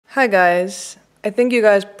Hi guys. I think you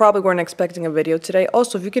guys probably weren't expecting a video today.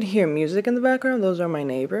 Also, if you can hear music in the background, those are my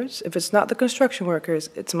neighbors. If it's not the construction workers,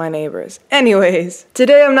 it's my neighbors. Anyways,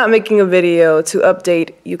 today I'm not making a video to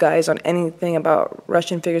update you guys on anything about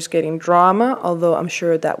Russian figure skating drama, although I'm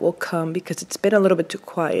sure that will come because it's been a little bit too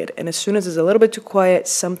quiet. And as soon as it's a little bit too quiet,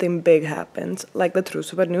 something big happens, like the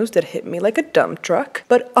Trusova news that hit me like a dump truck.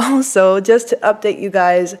 But also, just to update you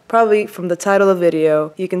guys, probably from the title of the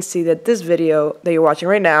video, you can see that this video that you're watching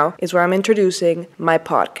right now is where I'm introducing my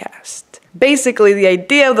podcast. Basically, the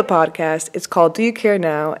idea of the podcast is called Do You Care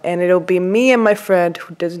Now? And it'll be me and my friend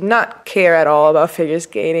who does not care at all about figure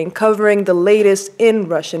skating, covering the latest in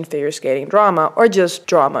Russian figure skating drama, or just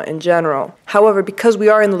drama in general. However, because we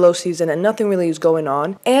are in the low season and nothing really is going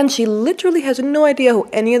on, and she literally has no idea who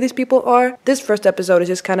any of these people are, this first episode is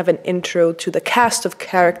just kind of an intro to the cast of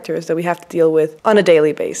characters that we have to deal with on a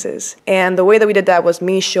daily basis. And the way that we did that was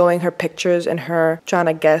me showing her pictures and her trying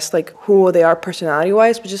to guess like who they are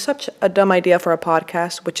personality-wise, which is such a dumb idea for a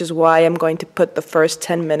podcast, which is why I'm going to put the first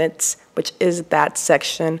 10 minutes, which is that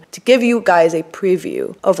section, to give you guys a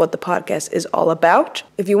preview of what the podcast is all about.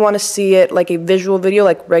 If you want to see it like a visual video,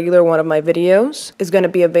 like regular one of my videos, is going to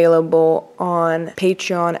be available on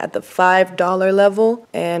Patreon at the $5 level.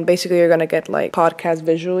 And basically you're going to get like podcast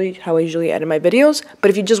visually, how I usually edit my videos.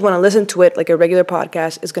 But if you just want to listen to it like a regular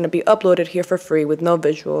podcast, it's going to be uploaded here for free with no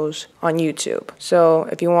visuals on YouTube. So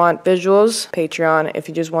if you want visuals, Patreon. If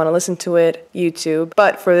you just want to listen to it, YouTube.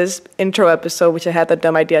 But for this intro episode, which I had the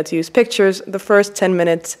dumb idea to use pictures, the first 10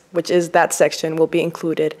 minutes, which is that section, will be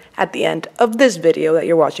included at the end of this video that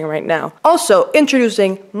you're watching right now. Also,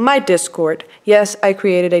 introducing my Discord. Yes, I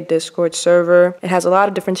created a Discord server. It has a lot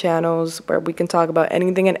of different channels where we can talk about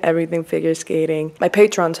anything and everything figure skating. My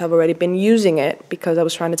patrons have already been using it because I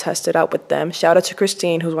was trying to test it out with them. Shout out to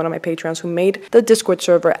Christine, who's one of my patrons, who made the Discord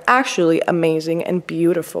server actually amazing and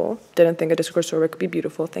beautiful. Didn't think a Discord server could be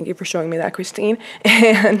beautiful. Thank you for showing me that, Christine.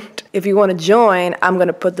 And if you want to join, I'm going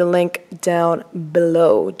to put the link down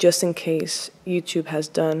below just in case YouTube has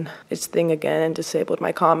done its thing again and disabled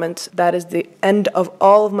my comments. That is the end of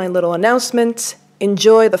all of my little announcements.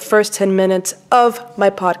 Enjoy the first 10 minutes of my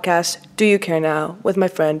podcast, Do You Care Now? With my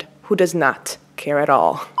friend who does not care at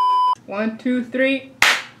all. 1, 2, 3.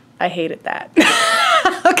 I hated that.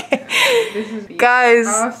 Okay. This is guys.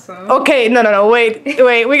 Awesome. Okay, no, wait.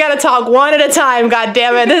 We gotta talk one at a time, god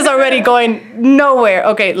damn it. This is already going nowhere.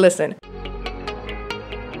 Okay, listen.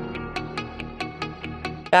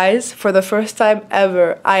 Guys, for the first time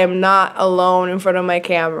ever, I am not alone in front of my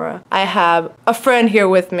camera. I have a friend here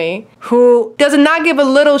with me who does not give a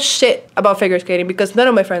little shit about figure skating because none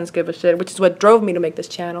of my friends give a shit, which is what drove me to make this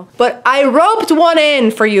channel. But I roped one in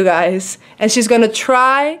for you guys, and she's gonna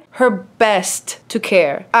try her best to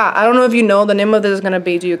care. I don't know if you know, the name of this is gonna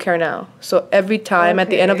be Do You Care Now? So every time at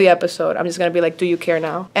the end of the episode, I'm just gonna be like, Do you care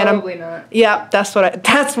now? And Probably not. Yeah, that's what I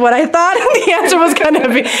thought the answer was gonna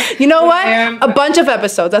be. You know what? A bunch of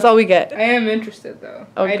episodes. That's all we get. I am interested though.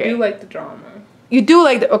 Okay. I do like the drama. You do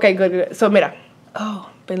like the, okay, good. So mira.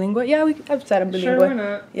 Oh, bilingüe? Yeah, I've said I'm bilingüe. Sure, why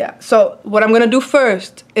not? Yeah, so what I'm gonna do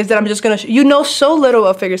first is that I'm just gonna, you know so little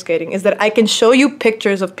of figure skating, is that I can show you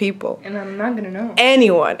pictures of people. And I'm not gonna know.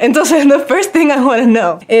 Anyone. And so the first thing I wanna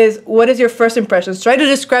know is, what is your first impressions? Try to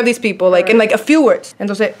describe these people like in like a few words. And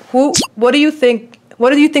so say, what do you think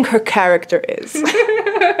her character is?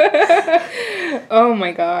 Oh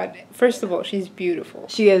my god. First of all, she's beautiful.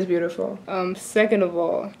 She is beautiful. Second of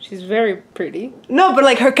all, she's very pretty. No, but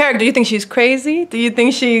like her character, do you think she's crazy? Do you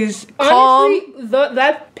think she's calm? Honestly,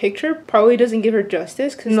 that picture probably doesn't give her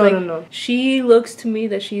justice because No. she looks to me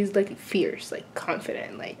that she's like fierce, like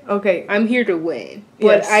confident, like Okay. I'm here to win.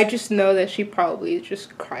 But Yes. I just know that she probably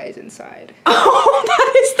just cries inside. Oh,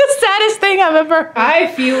 that is the saddest thing I've ever heard. I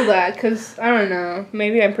feel that because I don't know.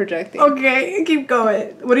 Maybe I'm projecting. Okay, keep going.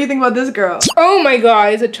 What do you think about this girl? Oh my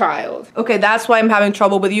god, it's a child. Okay, that's why I'm having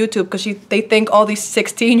trouble with YouTube because they think all these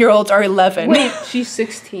 16-year-olds are 11. Wait, she's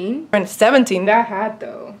 16? And 17. That hat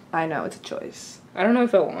though. I know, it's a choice. I don't know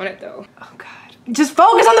if I want it though. Oh god. Just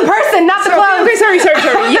focus on the person, not the clothes. Okay,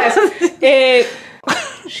 sorry. Yes.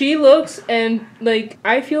 She looks and like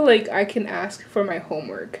I feel like I can ask for my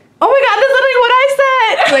homework. Oh my god, that's literally what I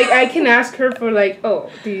said. Like I can ask her for like, oh,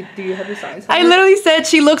 do you have the signs? I literally said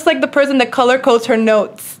she looks like the person that color codes her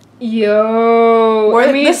notes. Yo,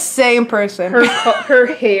 We're the same person. Her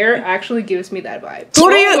hair actually gives me that vibe.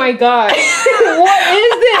 Oh my god, what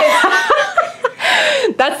is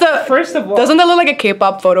this? That's the First of all, doesn't that look like a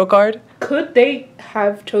K-pop photo card? could they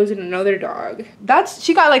have chosen another dog?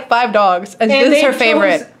 She got like 5 dogs, and this is her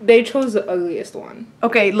favorite. They chose the ugliest one.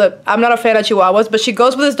 Okay, look, I'm not a fan of Chihuahuas, but she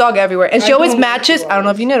goes with this dog everywhere, and she always matches. I don't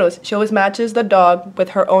know if you noticed. She always matches the dog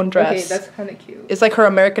with her own dress. Okay, that's kind of cute. It's like her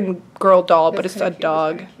American Girl doll, but it's a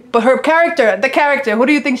dog. But her character, who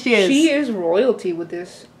do you think she is? She is royalty with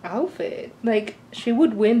this outfit. Like, she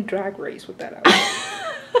would win Drag Race with that outfit.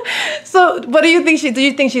 So, what do you think do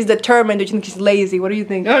you think she's determined? Do you think she's lazy? What do you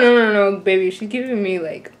think? No, baby. She's giving me,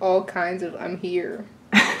 like, all kinds of, I'm here.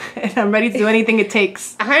 And I'm ready to do anything it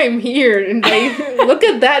takes. I'm here. And, like, look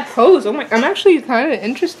at that pose. Oh my, I'm actually kind of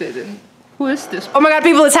interested in, who is this? Oh my god,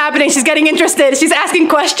 people, it's happening. She's getting interested. She's asking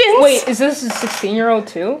questions. Wait, is this a 16-year-old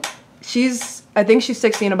too? I think she's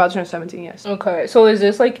 16, about to turn 17, yes. Okay, so is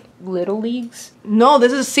this like Little Leagues? No,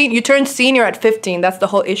 this is senior. You turn senior at 15. That's the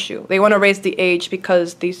whole issue. They want to raise the age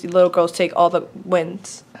because these little girls take all the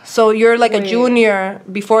wins. So you're like a junior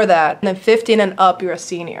before that, and then 15 and up, you're a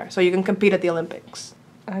senior. So you can compete at the Olympics.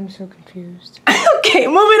 I'm so confused. Okay,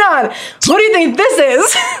 moving on. Who do you think this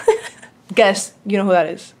is? Guess. You know who that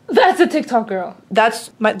is. That's a TikTok girl.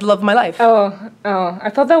 That's the love of my life. Oh, I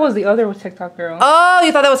thought that was the other TikTok girl. Oh,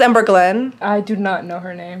 you thought that was Amber Glenn? I do not know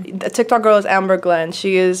her name. The TikTok girl is Amber Glenn.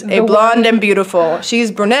 She is a blonde and beautiful. She's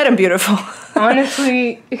brunette and beautiful.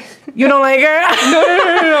 Honestly. You don't like her?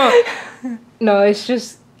 No. No, it's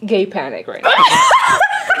just gay panic right now.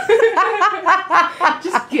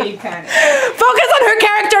 Just gay panic. Focus on her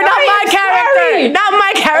character, not my character. Sorry. Not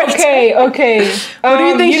my character. Okay. What do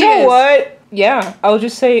you think she is? You know what? Yeah, I'll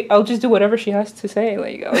just do whatever she has to say.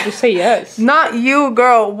 Like, I'll just say yes. Not you,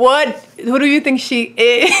 girl. Who do you think she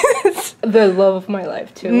is? The love of my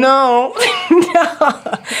life, too. No.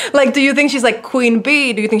 No. Like, do you think she's like Queen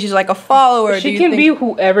Bee? Do you think she's like a follower? She can be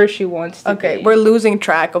whoever she wants to be. Okay, we're losing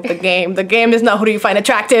track of the game. The game is not who do you find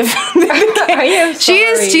attractive. I am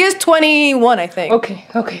sorry. She is 21, I think. Okay.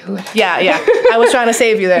 Yeah. I was trying to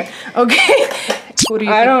save you there. Okay. Who do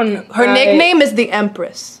you think? Her nickname is the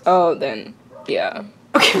Empress. Oh, then, yeah.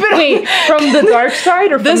 Okay, but wait, from the dark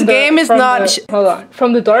side or from this game is not. Hold on,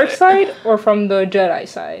 from the dark side or from the Jedi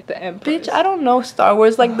side, the Empress? Bitch, I don't know Star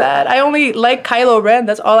Wars like that. I only like Kylo Ren.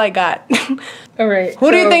 That's all I got. All right.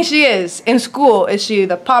 Who do you think she is in school? Is she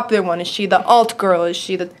the popular one? Is she the alt girl? Is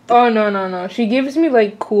she the? Oh no. She gives me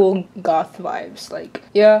like cool goth vibes. Like,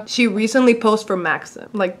 yeah. She recently posed for Maxim.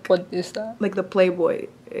 Like, what is that? Like the Playboy.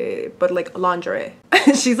 But like lingerie.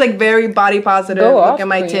 She's like very body positive. Go Look off, at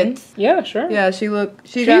my queen. tits. Yeah, sure. Yeah, she looks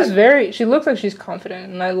like she's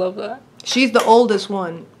confident, and I love that. She's the oldest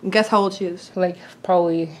one. Guess how old she is? Like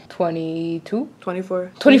probably 22?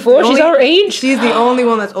 24. 24? She's our age? She's the only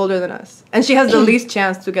one that's older than us. And she has the least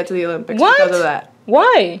chance to get to the Olympics because of that.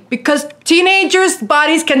 Why? Because teenagers'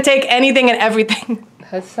 bodies can take anything and everything.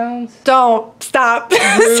 That sounds... Don't. Stop. Rude.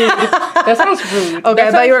 That sounds rude. Okay,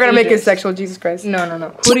 I thought you were going to make it sexual. Jesus Christ. No.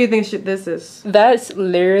 Who do you think this is? That's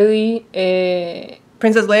literally a...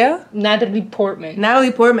 Princess Leia? Natalie Portman.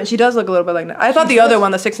 Natalie Portman. She does look a little bit like that. I thought the other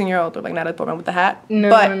one, the 16-year-old, looked like Natalie Portman with the hat.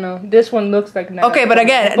 No. This one looks like Natalie Okay, but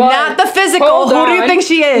again, Portman. not the physical. Who do you think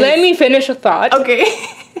she is? Let me finish a thought. Okay.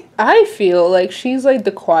 I feel like she's like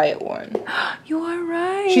the quiet one. You are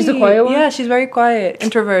right. She's the quiet one? Yeah, she's very quiet.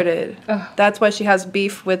 Introverted. Ugh. That's why she has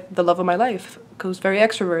beef with the love of my life. Who's very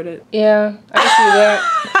extroverted. Yeah, I see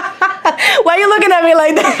that. Why are you looking at me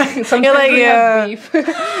like that? Sometimes You're like, we yeah. have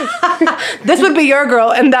beef. This would be your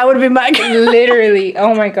girl, and that would be my girl. Literally.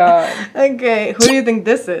 Oh my god. Okay, who do you think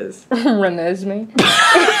this is? Renesmee.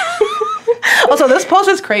 Also, this pose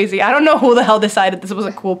is crazy. I don't know who the hell decided this was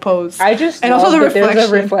a cool pose. I just and also the reflection. There's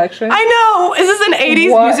a reflection. I know. Is this an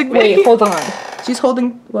 80s music video? Wait, hold on. She's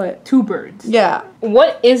holding what? 2 birds. Yeah.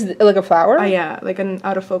 What is like a flower? Yeah, like an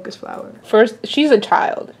out of focus flower. First, she's a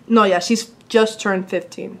child. No, yeah, she's just turned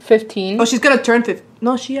 15. 15. Oh, she's gonna turn 15.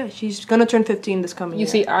 No, she's gonna turn 15 this coming year.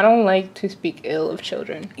 You see, I don't like to speak ill of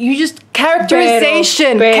children. You just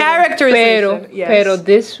characterization. Characterization. Yes. Pero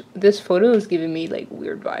this photo is giving me like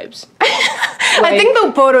weird vibes. I think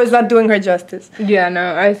the photo is not doing her justice. Yeah,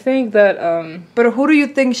 no, I think that But who do you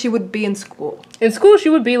think she would be in school? In school she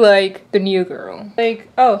would be like the new girl. Like,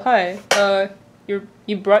 oh hi,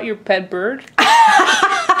 you brought your pet bird?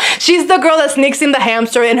 She's the girl that sneaks in the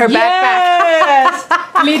hamster in her backpack. Yes.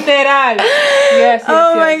 Literal. Yes.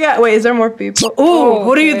 Oh my god. Wait, is there more people? Ooh,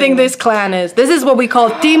 who do you think this clan is? This is what we call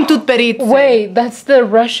Team Tutperitze. Wait, that's the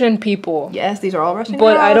Russian people. Yes, these are all Russian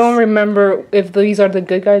But I girls. don't remember if these are the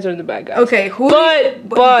good guys or the bad guys. Okay, but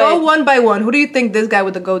go one by one. Who do you think this guy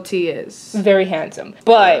with the goatee is? very handsome.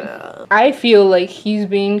 But I feel like he's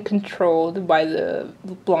being controlled by the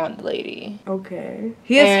blonde lady. Okay.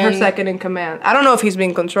 He is her second in command. I don't know if he's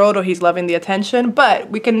being controlled or he's loving the attention, but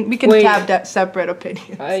we can Wait. have that separate opinions.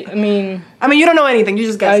 I mean, you don't know anything. You're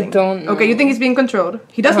just guessing. I don't know. Okay, you think he's being controlled?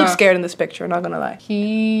 He does look scared in this picture. Not gonna lie.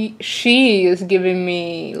 she is giving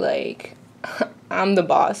me like, I'm the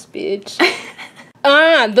boss, bitch.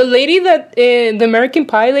 The lady that the American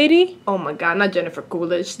Pie lady. Oh my god, not Jennifer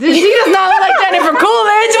Coolidge. She does not look like Jennifer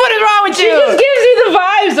Coolidge. What is wrong with She you? just gives me the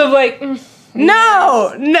vibes of like.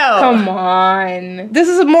 No. Come on. This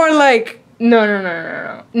is more like.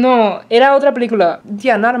 No. No, era otra película.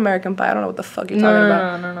 Yeah, not American Pie. I don't know what the fuck you're talking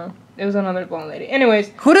about. No. It was another blonde lady.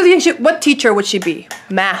 Anyways, Who do you think what teacher would she be?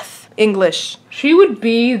 Math, English. she would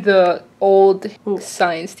be the old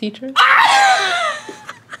science teacher.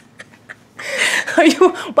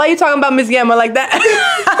 Why are you talking about Miss Yema like that?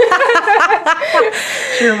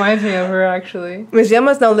 She reminds me of her, actually. Miss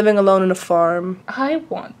Yema's now living alone on a farm. I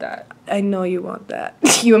want that. I know you want that.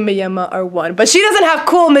 You and Miss Yema are one. But she doesn't have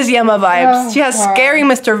cool Miss Yema vibes. Oh, She has God. scary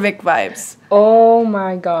Mr. Vic vibes. Oh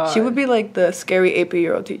my god. She would be like the scary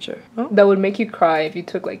AP-year-old teacher. Oh? That would make you cry if you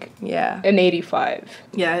took like Yeah. an 85.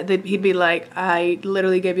 Yeah, he'd be like, I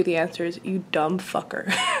literally gave you the answers, you dumb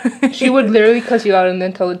fucker. She would literally cuss you out and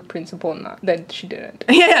then tell the principal not that she didn't.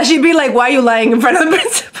 Yeah, she'd be like, why are you lying in front of the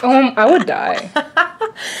principal? I would die.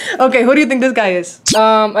 Okay, who do you think this guy is?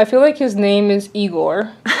 I feel like his name is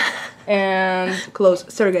Igor. And Close.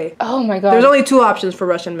 Sergey. oh my god. There's only two options for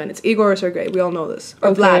Russian men. It's Igor or Sergey. We all know this.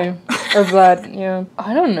 Or Vlad. Or Vlad, yeah.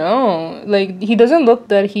 I don't know. Like, he doesn't look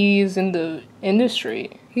that he's in the industry.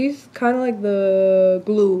 He's kind of like the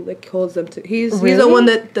glue that holds them to. He's the Really? one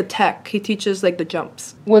that the tech. He teaches like the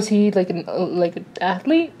jumps. Was he like an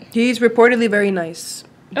athlete? He's reportedly very nice.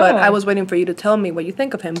 But Oh. I was waiting for you to tell me what you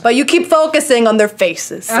think of him. But you keep focusing on their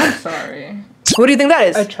faces. I'm sorry. Who do you think that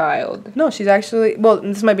is? A child. No, she's actually, well,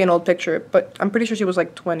 this might be an old picture, but I'm pretty sure she was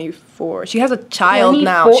like 24. She has a child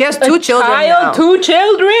now. She has two children now. Two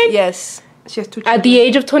children? Yes. She has two children. At the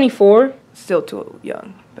age of 24? Still too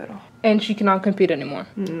young, pero. And she cannot compete anymore.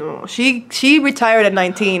 No, she retired at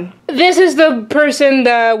 19. This is the person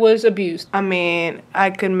that was abused. I mean,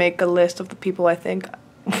 I could make a list of the people I think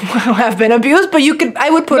have been abused, but I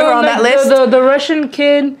would put her on that list. The Russian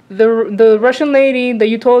kid, the Russian lady that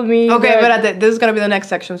you told me. Okay, that, but this is gonna be the next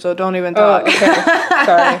section, so don't even Oh, talk. okay.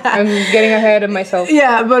 Sorry, I'm getting ahead of myself.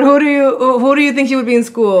 Yeah, but who do you think she would be in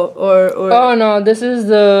school or? Oh no, this is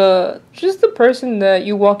just the person that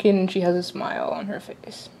you walk in and she has a smile on her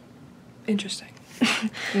face. Interesting.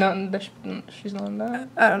 She's not that.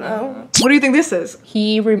 I don't know. What do you think this is?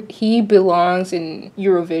 He belongs in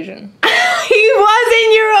Eurovision. He was in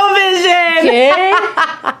Eurovision.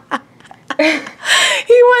 Yeah.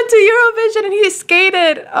 He went to Eurovision and he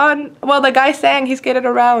skated on. Well, the guy sang. He skated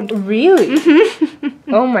around. Really?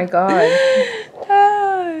 Oh my god.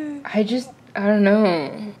 Ah. I don't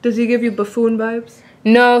know. Does he give you buffoon vibes?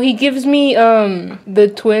 No, he gives me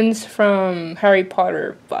the twins from Harry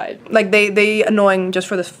Potter vibe. Like they annoying just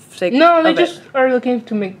for the sake. No, they of just are looking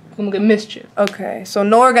to make mischief. Okay, so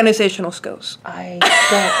no organizational skills. I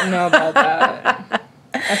don't know about that.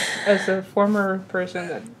 As a former person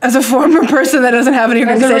that As a former person that doesn't have any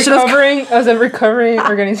organizational skills. as a recovering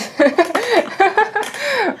organization.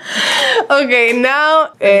 Okay,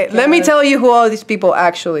 now let me tell you who all these people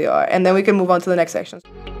actually are, and then we can move on to the next section.